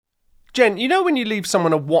Jen, you know when you leave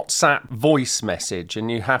someone a WhatsApp voice message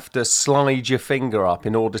and you have to slide your finger up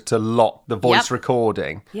in order to lock the voice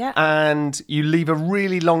recording? Yeah. And you leave a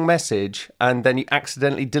really long message and then you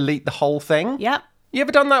accidentally delete the whole thing? Yep. You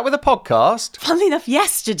ever done that with a podcast? Funnily enough,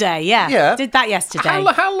 yesterday, yeah. Did that yesterday.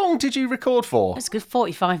 How long did you record for? It's a good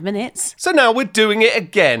 45 minutes. So now we're doing it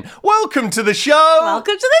again. Welcome to the show!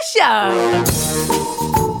 Welcome to the show!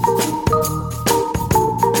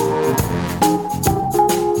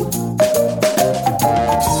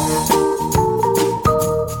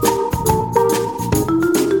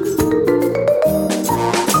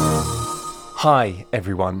 Hi,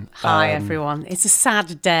 everyone. Hi, everyone. It's a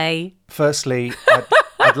sad day. Firstly,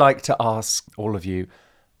 I'd like to ask all of you,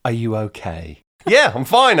 are you okay? Yeah, I'm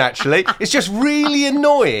fine, actually. It's just really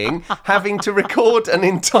annoying having to record an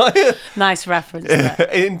entire... Nice reference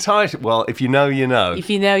there. Well, if you know, you know. If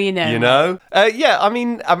you know, you know. You know? I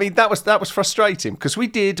mean, that was frustrating because we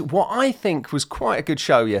did what I think was quite a good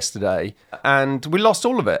show yesterday and we lost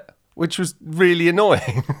all of it, which was really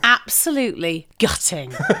annoying. Absolutely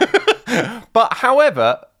gutting. But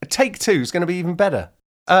however, take two is going to be even better.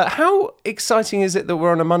 How exciting is it that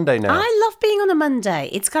we're on a Monday now? I love being on a Monday.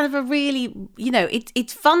 It's kind of a really,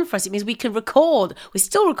 it's fun for us. It means we can record. We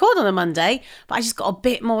still record on a Monday, but I just got a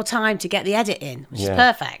bit more time to get the edit in, which is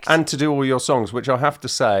perfect. And to do all your songs, which I have to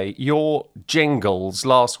say, your jingles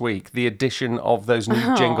last week, the addition of those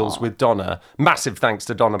new jingles with Donna. Massive thanks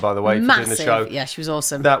to Donna, by the way, for doing the show. Yeah, she was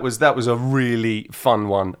awesome. That was a really fun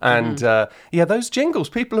one. And those jingles,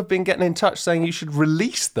 people have been getting in touch saying you should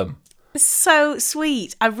release them. So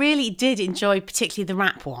sweet. I really did enjoy particularly the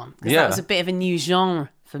rap one. Because that was a bit of a new genre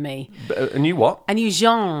for me. A new what? A new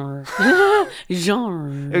genre.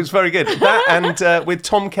 It was very good. That and with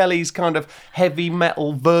Tom Kelly's kind of heavy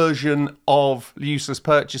metal version of Useless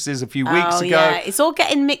Purchases a few weeks ago. Yeah, it's all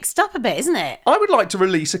getting mixed up a bit, isn't it? I would like to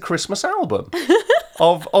release a Christmas album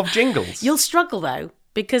of jingles. You'll struggle though.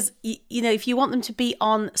 Because, if you want them to be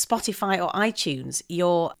on Spotify or iTunes,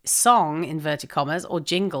 your song, inverted commas, or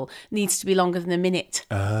jingle needs to be longer than a minute.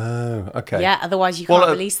 Oh, okay. Yeah, otherwise you can't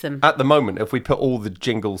release them. At the moment, if we put all the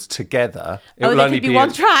jingles together, it will they only could be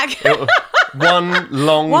one track. One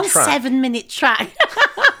long one track. 7-minute track.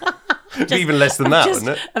 Even less than that, wouldn't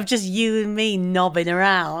it? Of just you and me knobbing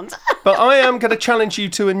around. But I am going to challenge you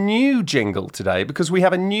to a new jingle today because we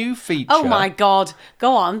have a new feature. Oh my God.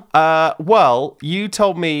 Go on. Well, you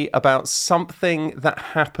told me about something that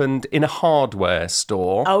happened in a hardware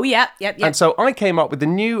store. Oh, yeah. And so I came up with a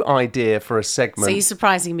new idea for a segment. So you're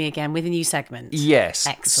surprising me again with a new segment. Yes.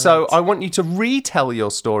 Excellent. So I want you to retell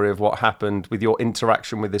your story of what happened with your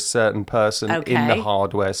interaction with this certain person in the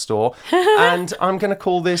hardware store. And I'm going to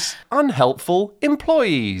call this Unhelpful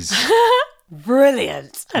Employees.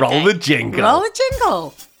 Brilliant. Okay. Roll the jingle. Roll the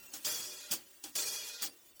jingle.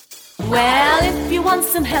 Well, if you want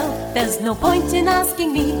some help, there's no point in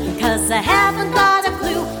asking me, 'cause I haven't got a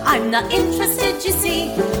clue. I'm not interested, you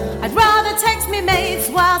see. I'd rather text me mates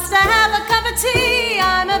whilst I have a cup of tea.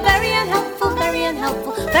 I'm a very unhelpful, very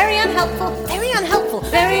unhelpful, very unhelpful, very unhelpful,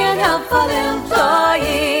 very unhelpful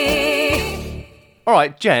employee. All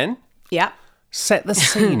right, Jen. Yeah. Set the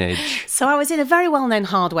scenage. So I was in a very well-known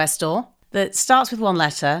hardware store that starts with one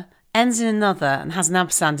letter, ends in another, and has an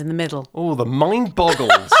ampersand in the middle. Oh, the mind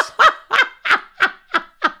boggles.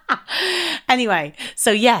 Anyway,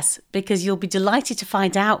 so yes, because you'll be delighted to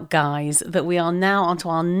find out, guys, that we are now onto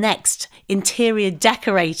our next interior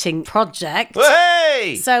decorating project.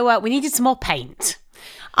 Hey! So we needed some more paint.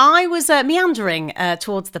 I was meandering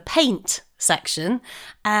towards the paint section,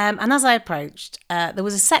 and as I approached, there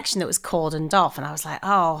was a section that was cordoned off, and I was like,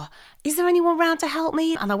 oh, is there anyone around to help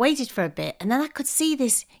me? And I waited for a bit, and then I could see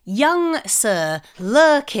this young sir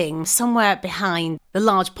lurking somewhere behind the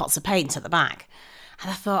large pots of paint at the back. And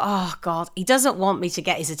I thought, oh, God, he doesn't want me to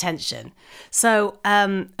get his attention. So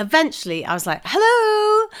eventually I was like,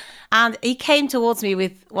 hello. And he came towards me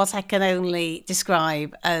with what I can only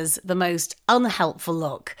describe as the most unhelpful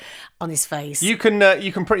look on his face. You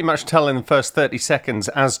can pretty much tell in the first 30 seconds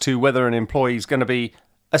as to whether an employee is going to be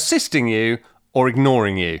assisting you or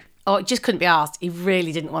ignoring you. Oh, it just couldn't be asked. He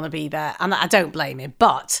really didn't want to be there. And I don't blame him.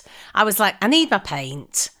 But I was like, I need my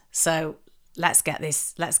paint. So let's get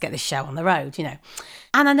this show on the road,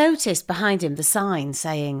 And I noticed behind him the sign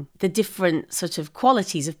saying the different sort of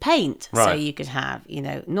qualities of paint. Right. So you could have,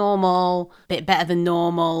 normal, bit better than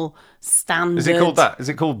normal, standard. Is it called that? Is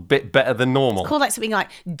it called bit better than normal? It's called like something like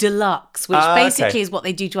deluxe, which basically is what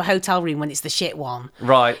they do to a hotel room when it's the shit one.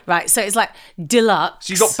 Right. Right. So it's like deluxe.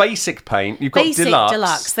 So you've got basic paint, you've got basic,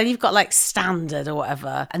 deluxe. Then you've got like standard or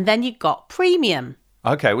whatever. And then you've got premium.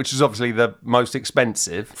 Okay, which is obviously the most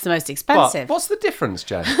expensive. It's the most expensive. But what's the difference,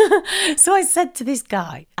 Jen? So I said to this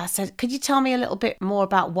guy, I said, could you tell me a little bit more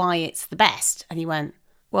about why it's the best? And he went,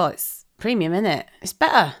 well, it's premium, innit? It's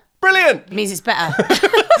better. Brilliant! It means it's better.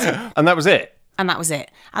 And that was it? And that was it.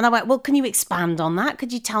 And I went, well, can you expand on that?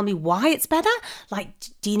 Could you tell me why it's better? Like,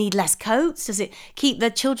 do you need less coats? Does it keep the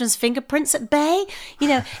children's fingerprints at bay? You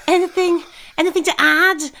know, anything to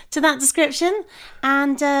add to that description?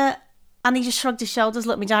 And he just shrugged his shoulders,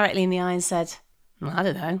 looked me directly in the eye and said, well, I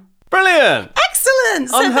don't know. Brilliant! Excellent!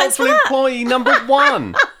 So Unhelpful employee number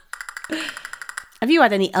 1. Have you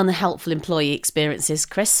had any unhelpful employee experiences,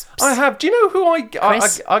 Chris? I have. Do you know who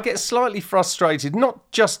I get slightly frustrated?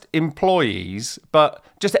 Not just employees, but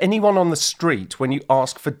just anyone on the street when you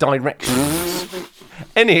ask for directions.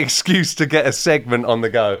 Any excuse to get a segment on the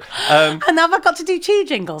go. And have I got to do chew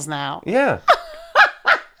jingles now? Yeah.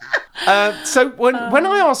 So when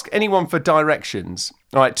I ask anyone for directions,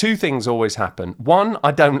 all right, 2 things always happen. 1,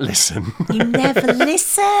 I don't listen. You never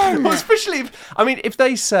listen. Well, especially if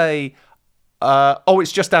they say,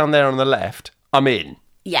 it's just down there on the left, I'm in.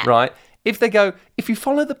 Yeah. Right? If they go, if you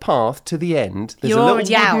follow the path to the end, there's a little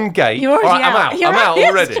wooden gate. You're already out. I'm out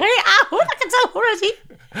already. Straight out. I can tell already.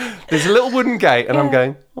 There's a little wooden gate, and I'm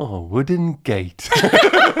going, wooden gate.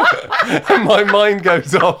 And my mind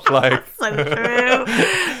goes off like... So true.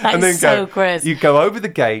 That's so Chris. You go over the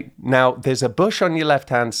gate. Now, there's a bush on your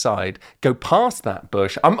left-hand side. Go past that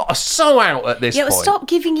bush. I'm so out at this point. Well, stop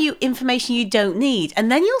giving you information you don't need. And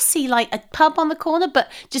then you'll see like a pub on the corner,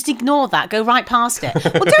 but just ignore that. Go right past it.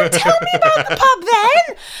 Well, don't tell me about the pub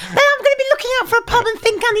then. Then I'm going to be looking out for a pub and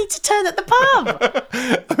think I need to turn at the pub.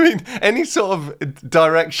 I mean, any sort of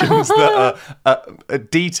directions that are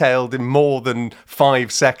detailed in more than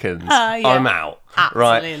 5 seconds, I'm out.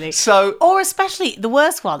 Absolutely. Right. So, or especially the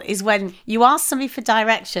worst one is when you ask somebody for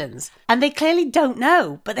directions and they clearly don't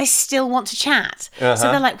know, but they still want to chat. So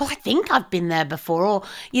they're like, well, I think I've been there before, or,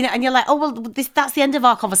 you know, and you're like, oh, well, that's the end of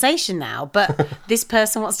our conversation now. But this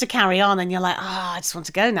person wants to carry on and you're like, I just want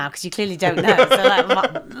to go now because you clearly don't know. So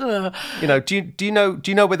like, you know, do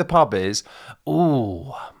you know where the pub is?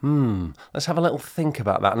 Let's have a little think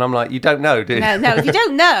about that. And I'm like, you don't know, do you? No, if you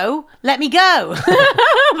don't know, let me go.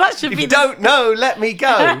 That should if be you don't know, let me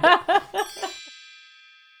go.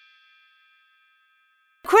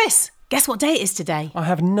 Chris, guess what day it is today? I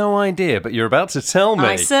have no idea, but you're about to tell me.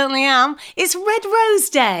 I certainly am. It's Red Rose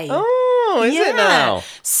Day. Oh, is it now?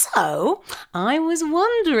 So, I was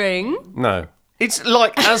wondering... No. It's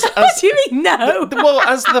like, as what do you mean, no? Well,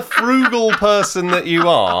 as the frugal person that you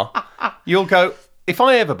are, you'll go, if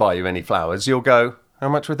I ever buy you any flowers, you'll go, how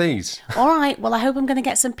much were these? All right, well, I hope I'm going to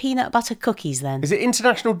get some peanut butter cookies then. Is it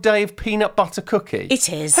International Day of Peanut Butter Cookie? It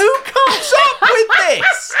is. Who comes up with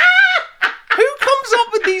this? Who comes up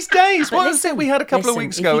with these days? What was it we had a couple of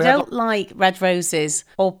weeks ago? If you don't like red roses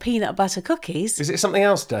or peanut butter cookies... Is it something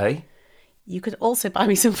else day? You could also buy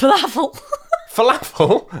me some falafel.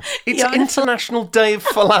 Falafel? It's International Day of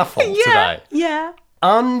Falafel today. Yeah.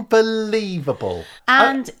 Unbelievable.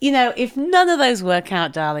 And, you know, if none of those work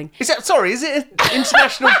out, darling... Is it an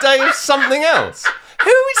International Day of something else? Who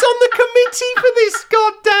is on the committee for this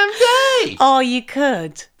goddamn day? Oh, you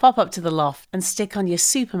could pop up to the loft and stick on your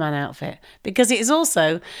Superman outfit because it is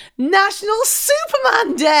also National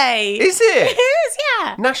Superman Day. Is it? It is,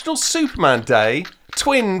 yeah. National Superman Day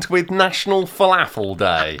twinned with National Falafel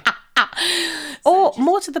Day. Or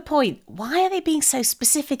more to the point, why are they being so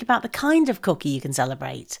specific about the kind of cookie you can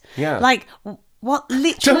celebrate? Yeah. Like, what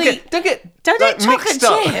literally... Don't get like, chocolate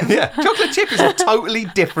chip. Yeah, chocolate chip is a totally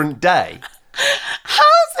different day. How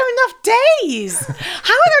is there enough days?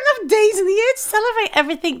 How are there enough days in the year to celebrate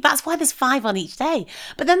everything? That's why there's 5 on each day.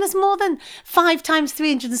 But then there's more than 5 times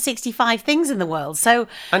 365 things in the world. So,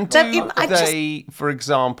 and for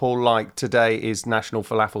example, like today is National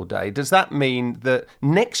Falafel Day. Does that mean that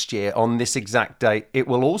next year on this exact day, it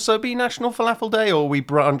will also be National Falafel Day, or are we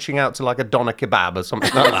branching out to like a doner kebab or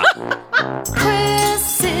something like that?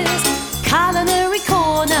 Chris's Culinary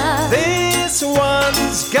Corner. This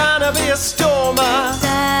one's gonna be a stormer.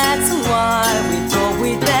 That's why we thought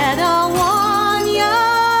we'd better warn ya.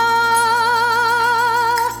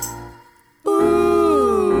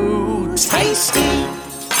 Ooh, tasty.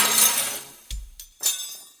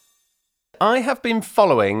 I have been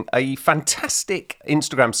following a fantastic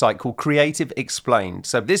Instagram site called Creative Explained.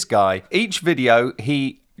 So this guy, each video,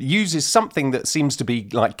 he uses something that seems to be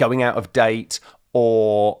like going out of date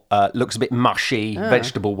or looks a bit mushy,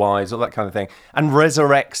 vegetable-wise, all that kind of thing, and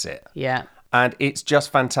resurrects it. Yeah. And it's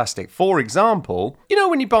just fantastic. For example, you know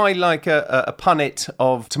when you buy like a punnet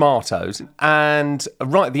of tomatoes and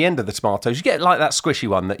right at the end of the tomatoes, you get like that squishy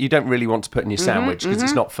one that you don't really want to put in your sandwich because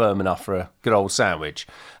it's not firm enough for a good old sandwich.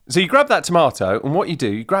 So you grab that tomato and what you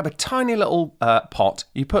do, you grab a tiny little pot,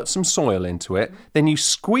 you put some soil into it, then you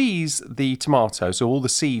squeeze the tomato so all the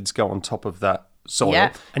seeds go on top of that soil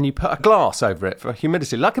and you put a glass over it for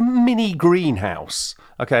humidity, like a mini greenhouse.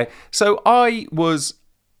 Okay, so I was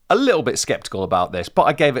a little bit sceptical about this, but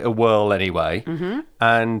I gave it a whirl anyway.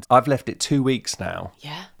 And I've left it 2 weeks now.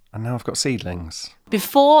 Yeah. And now I've got seedlings.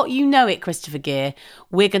 Before you know it, Christopher Gear,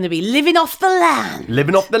 we're going to be living off the land.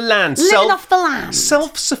 Living off the land. Living off the land.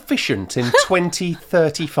 Self-sufficient in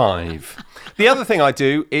 2035. The other thing I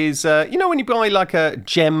do is, you know when you buy like a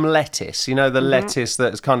gem lettuce, you know, the lettuce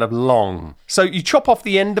that's kind of long. So you chop off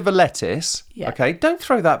the end of a lettuce, okay? Don't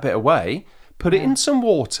throw that bit away. Put it in some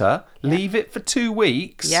water, leave it for 2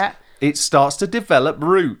 weeks. Yeah. It starts to develop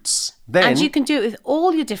roots. Then, and you can do it with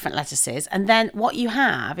all your different lettuces. And then what you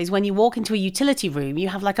have is when you walk into a utility room, you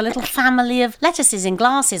have like a little family of lettuces in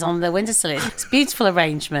glasses on the windowsill. It's a beautiful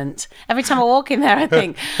arrangement. Every time I walk in there, I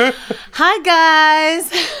think, hi,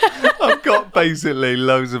 guys. I've got basically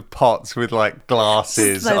loads of pots with like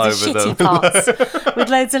glasses loads over of shitty them. Pots with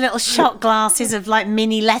loads of little shot glasses of like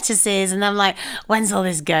mini lettuces. And I'm like, when's all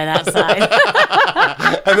this going outside?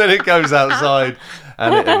 And then it goes outside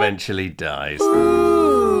and it eventually dies.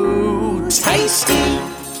 Ooh, tasty.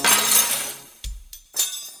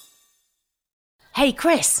 Hey,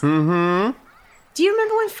 Chris. Mm-hmm. Do you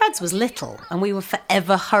remember when Fred's was little and we were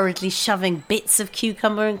forever hurriedly shoving bits of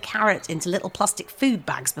cucumber and carrot into little plastic food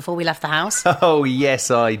bags before we left the house? Oh, yes,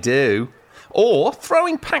 I do. Or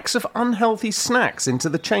throwing packs of unhealthy snacks into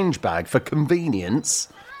the change bag for convenience.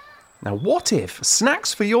 Now, what if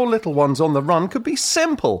snacks for your little ones on the run could be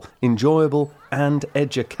simple, enjoyable and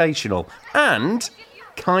educational, and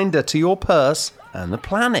kinder to your purse and the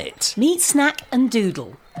planet? Meet Snack and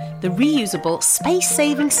Doodle, the reusable,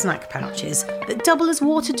 space-saving snack pouches that double as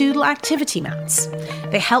water doodle activity mats.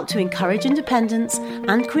 They help to encourage independence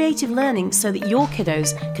and creative learning so that your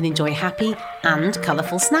kiddos can enjoy happy and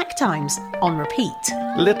colourful snack times on repeat.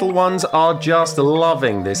 Little ones are just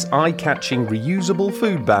loving this eye-catching reusable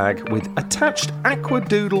food bag with attached aqua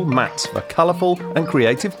doodle mats for colourful and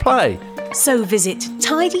creative play. So visit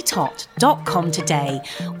tidytot.com today,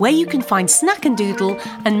 where you can find Snack and Doodle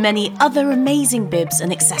and many other amazing bibs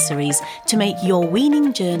and accessories to make your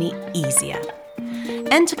weaning journey easier.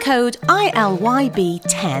 Enter code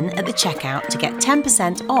ILYB10 at the checkout to get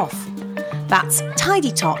 10% off. That's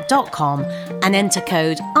tidytot.com and enter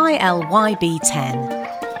code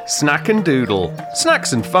ILYB10. Snack and Doodle.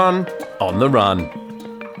 Snacks and fun on the run.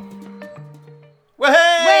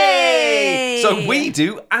 Hey! So we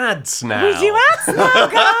do ads now. We do ads now,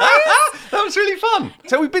 guys! That was really fun.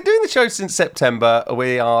 So we've been doing the show since September.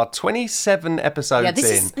 We are 27 episodes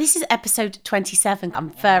in. This is episode 27.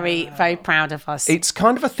 I'm very, very proud of us. It's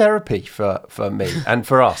kind of a therapy for me and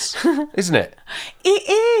for us, isn't it?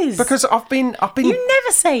 It is. Because I've been. You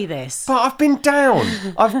never say this. But I've been down.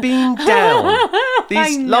 I've been down.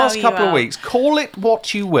 These last couple of weeks. Call it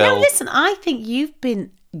what you will. Now listen, I think you've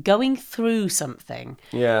been going through something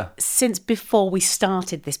since before we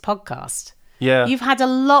started this podcast. Yeah. You've had a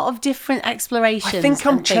lot of different explorations. I think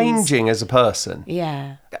I'm changing as a person.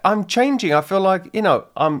 Yeah. I'm changing. I feel like,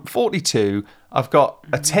 I'm 42. I've got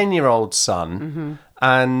a 10-year-old son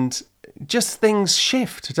and just things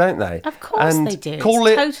shift, don't they? Of course they do. It's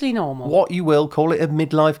totally normal. What you will. Call it a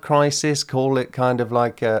midlife crisis. Call it kind of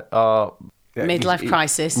like a... midlife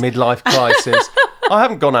crisis. Midlife crisis. I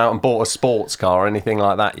haven't gone out and bought a sports car or anything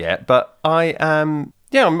like that yet, but I am...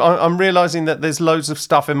 I'm realising that there's loads of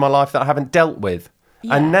stuff in my life that I haven't dealt with.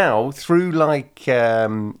 Yeah. And now, through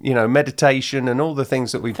meditation and all the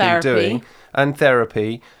things that we've been doing, and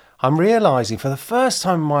therapy, I'm realising for the first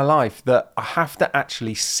time in my life that I have to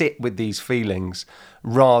actually sit with these feelings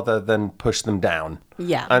rather than push them down.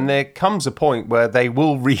 Yeah. And there comes a point where they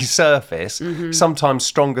will resurface, sometimes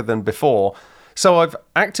stronger than before. So I've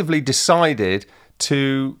actively decided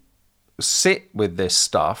to sit with this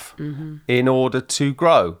stuff in order to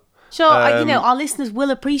grow. Sure, our listeners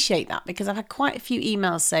will appreciate that because I've had quite a few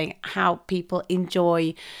emails saying how people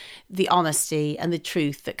enjoy the honesty and the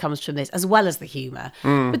truth that comes from this, as well as the humour.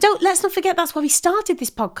 But let's not forget that's why we started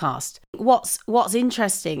this podcast. What's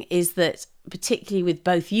interesting is that, particularly with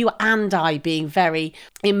both you and I being very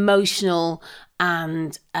emotional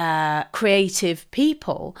and creative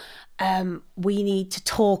people, we need to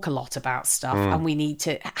talk a lot about stuff and we need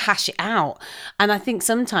to hash it out. And I think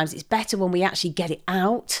sometimes it's better when we actually get it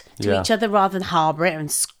out to each other rather than harbour it and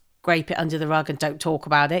scrape it under the rug and don't talk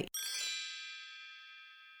about it.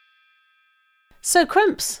 So,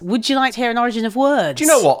 Crumps, would you like to hear an origin of words? Do you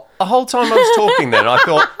know what? The whole time I was talking then, I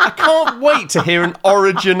thought, I can't wait to hear an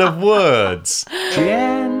origin of words.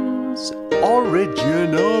 Jen's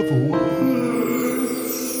origin of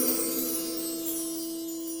words.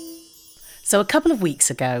 So a couple of weeks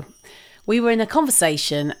ago, we were in a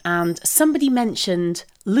conversation and somebody mentioned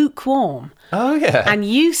lukewarm. Oh, yeah. And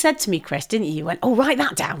you said to me, Chris, didn't you? You went, oh, write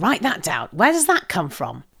that down. Where does that come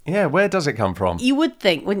from? Yeah, where does it come from? You would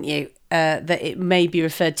think, wouldn't you, that it may be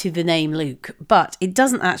referred to the name Luke, but it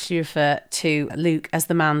doesn't actually refer to Luke as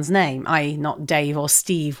the man's name, i.e. not Dave or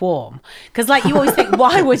Steve Warm. Because, like, you always think,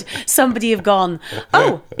 why would somebody have gone,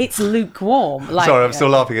 oh, it's lukewarm? Like, Sorry, I'm still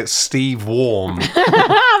laughing at Steve Warm.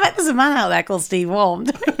 I bet there's a man out there called Steve Warm.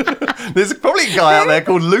 There's probably a guy out there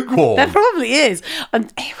called Lukewarm. There probably is.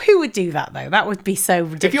 And who would do that, though? That would be so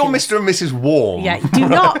ridiculous. If you're Mr. and Mrs. Warm. Yeah, do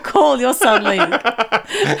not call your son Luke.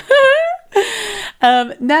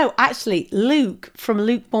 No, actually, Luke from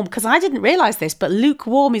lukewarm, because I didn't realise this, but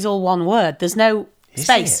lukewarm is all one word. There's no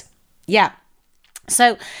space. It? Yeah.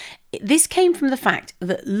 So this came from the fact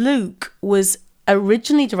that Luke was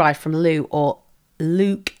originally derived from Lou, or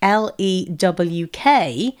Luke, Lewk,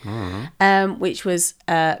 which was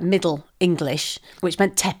Middle English, which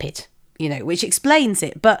meant tepid, which explains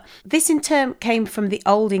it. But this in turn came from the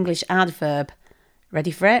Old English adverb.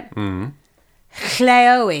 Ready for it?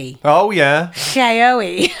 Chleoe. Oh, yeah.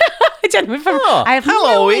 Chleoe. I don't know if I have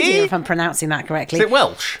no idea if I'm pronouncing that correctly. Is it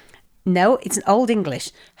Welsh? No, it's an Old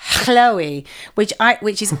English. Chloe, which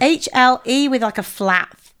is HLE with like a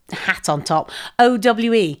flat hat on top.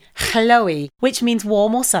 OWE, Chloe, which means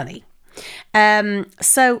warm or sunny.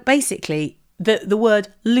 So basically, the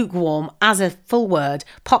word lukewarm as a full word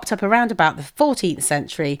popped up around about the 14th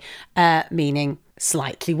century, meaning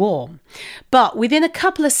slightly warm. But within a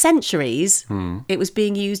couple of centuries, it was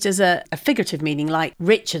being used as a figurative meaning, like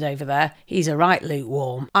Richard over there, he's a right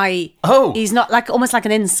lukewarm. He's not, like almost like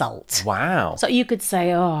an insult. Wow. So you could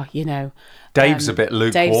say, Dave's a bit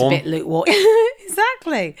lukewarm. Dave's a bit lukewarm.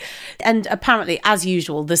 Exactly. And apparently, as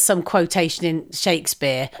usual, there's some quotation in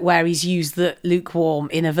Shakespeare where he's used the lukewarm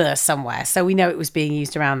in a verse somewhere. So we know it was being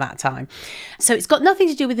used around that time. So it's got nothing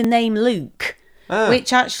to do with the name Luke,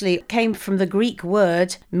 which actually came from the Greek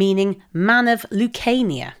word meaning man of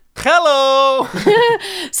Lucania. Hello!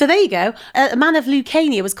 So there you go. A man of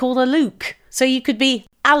Lucania was called a Luke. So you could be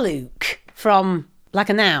a Luke from... like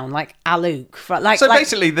a noun, like Aluk. So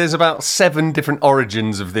basically, there's about 7 different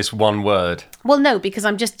origins of this one word. Well, no, because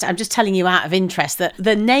I'm just telling you out of interest that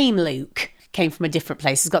the name Luke came from a different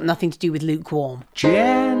place. It's got nothing to do with lukewarm.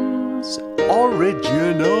 Jen's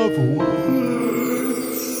origin of words.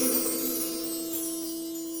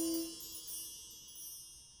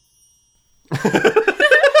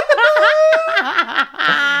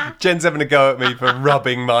 Jen's having a go at me for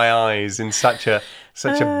rubbing my eyes in such a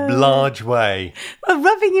large way. Well,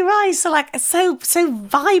 rubbing your eyes so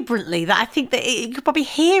vibrantly that I think that you could probably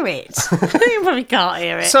hear it. You probably can't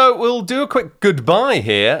hear it. So we'll do a quick goodbye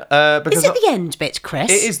here. Because is it the end bit,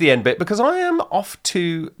 Chris? It is the end bit because I am off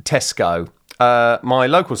to Tesco. My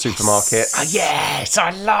local supermarket. Yes,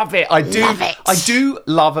 I love it. I do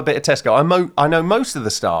love a bit of Tesco. I know most of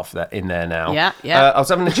the staff that in there now. Yeah. I was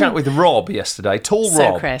having a chat with Rob yesterday,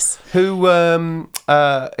 Rob, Chris, who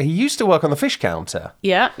he used to work on the fish counter.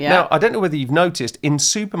 Yeah. Now I don't know whether you've noticed in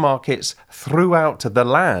supermarkets throughout the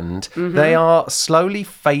land, they are slowly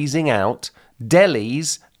phasing out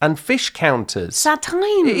delis and fish counters. Sad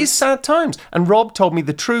times. It is sad times. And Rob told me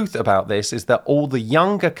the truth about this is that all the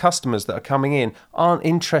younger customers that are coming in aren't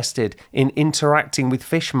interested in interacting with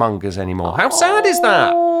fishmongers anymore. How sad is that?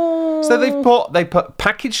 So they put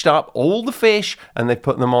packaged up all the fish and they've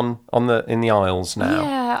put them in the aisles now.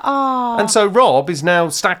 Yeah. Oh. And so Rob is now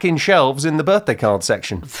stacking shelves in the birthday card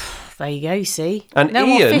section. There you go, see? And no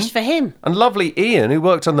more fish for him. And lovely Ian, who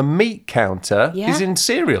worked on the meat counter, is in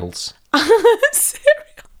cereals.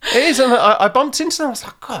 It is, and I bumped into them. I was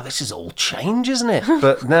like, God, this is all change, isn't it?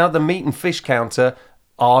 But now the meat and fish counter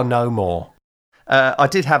are no more. I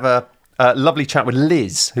did have a lovely chat with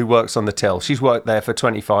Liz, who works on the till. She's worked there for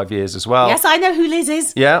 25 years as well. Yes, I know who Liz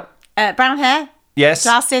is. Yeah. Brown hair. Yes.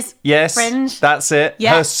 Glasses. Yes. Fringe. That's it.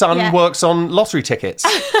 Yeah, her son works on lottery tickets.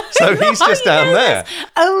 So he's just down there.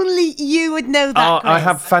 Only you would know that, Chris. I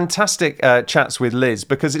have fantastic chats with Liz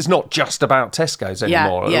because it's not just about Tesco's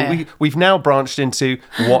anymore. Yeah. We've now branched into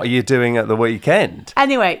what are you doing at the weekend?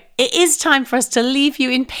 Anyway, it is time for us to leave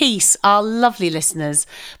you in peace, our lovely listeners.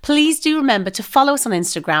 Please do remember to follow us on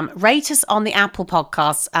Instagram, rate us on the Apple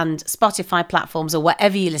Podcasts and Spotify platforms or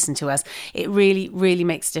wherever you listen to us. It really, really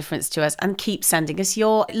makes a difference to us, and keep sending us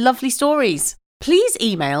your lovely stories. please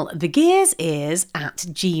email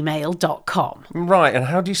thegearsears@gmail.com. Right, and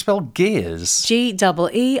how do you spell gears?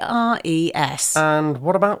 Geeres. And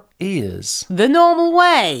what about ears? The normal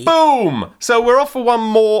way. Boom! So we're off for one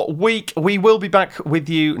more week. We will be back with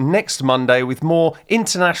you next Monday with more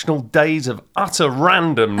international days of utter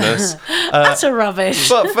randomness. Utter rubbish.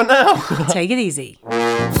 But for now... Take it easy.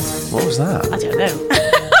 What was that? I don't know.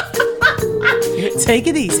 Take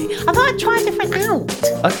it easy. I thought I'd try a different out.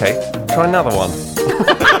 Okay, try another one.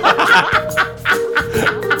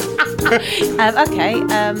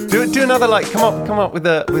 Do another, like, come up with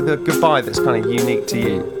a goodbye that's kind of unique to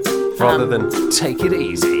you, rather than take it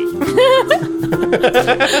easy.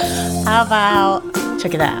 How about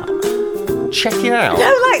check it out? Check it out.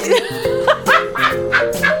 No, like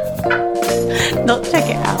not check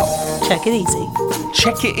it out. Check it easy.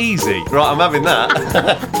 Check it easy. Right, I'm having that.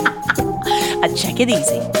 And check it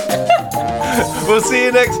easy. We'll see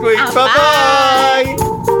you next week. Bye-bye.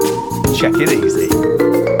 Check it easy.